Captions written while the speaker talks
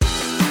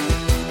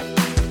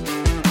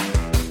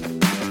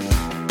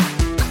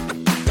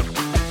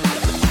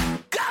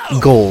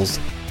Goals.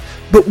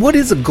 But what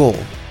is a goal?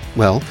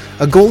 Well,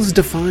 a goal is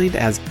defined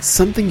as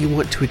something you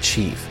want to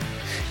achieve.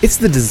 It's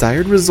the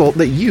desired result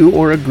that you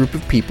or a group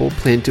of people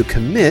plan to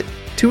commit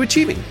to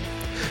achieving.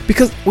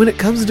 Because when it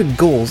comes to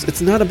goals,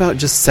 it's not about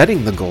just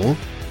setting the goal,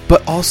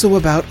 but also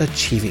about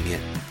achieving it.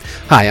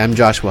 Hi, I'm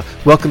Joshua.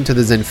 Welcome to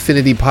the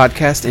Zenfinity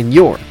Podcast and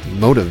your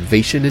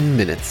Motivation in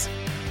Minutes.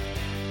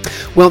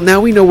 Well,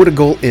 now we know what a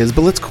goal is,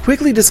 but let's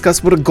quickly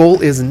discuss what a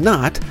goal is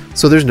not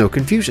so there's no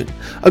confusion.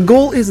 A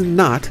goal is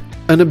not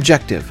an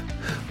objective.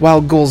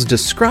 While goals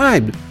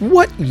describe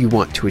what you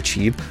want to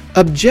achieve,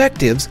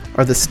 objectives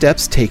are the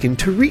steps taken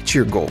to reach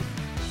your goal.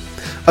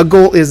 A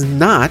goal is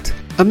not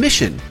a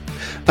mission.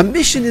 A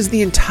mission is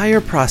the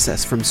entire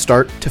process from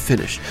start to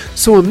finish,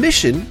 so a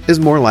mission is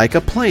more like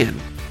a plan.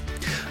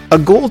 A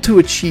goal to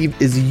achieve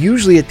is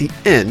usually at the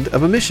end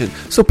of a mission.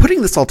 So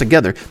putting this all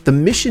together, the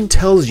mission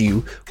tells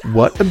you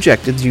what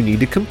objectives you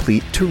need to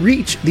complete to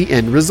reach the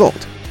end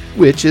result,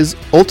 which is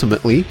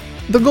ultimately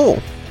the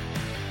goal.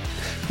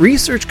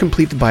 Research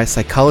completed by a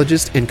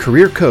psychologist and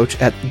career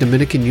coach at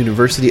Dominican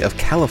University of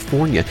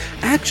California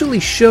actually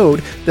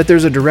showed that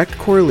there's a direct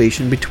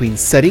correlation between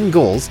setting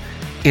goals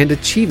and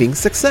achieving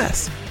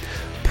success.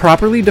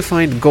 Properly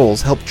defined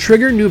goals help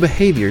trigger new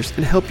behaviors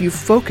and help you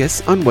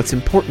focus on what's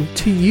important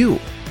to you.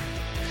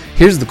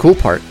 Here's the cool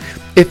part.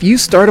 If you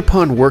start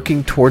upon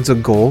working towards a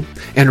goal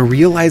and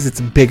realize it's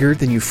bigger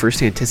than you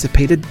first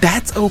anticipated,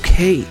 that's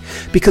okay,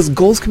 because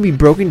goals can be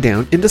broken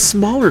down into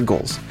smaller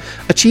goals.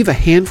 Achieve a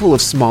handful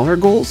of smaller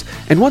goals,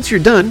 and once you're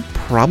done,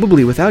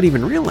 probably without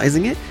even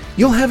realizing it,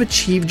 you'll have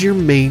achieved your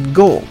main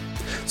goal.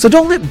 So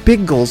don't let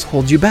big goals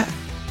hold you back.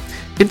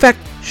 In fact,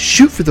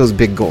 shoot for those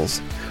big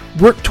goals.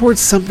 Work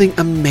towards something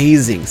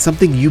amazing,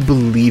 something you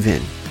believe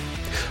in.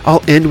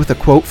 I'll end with a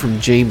quote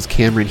from James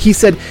Cameron. He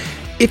said,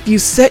 "If you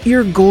set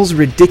your goals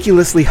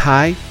ridiculously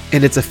high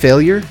and it's a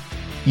failure,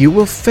 you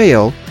will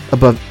fail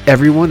above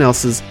everyone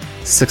else's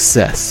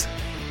success."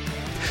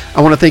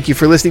 I want to thank you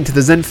for listening to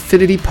the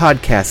Zenfinity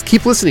Podcast.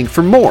 Keep listening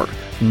for more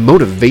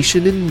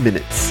Motivation in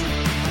Minutes.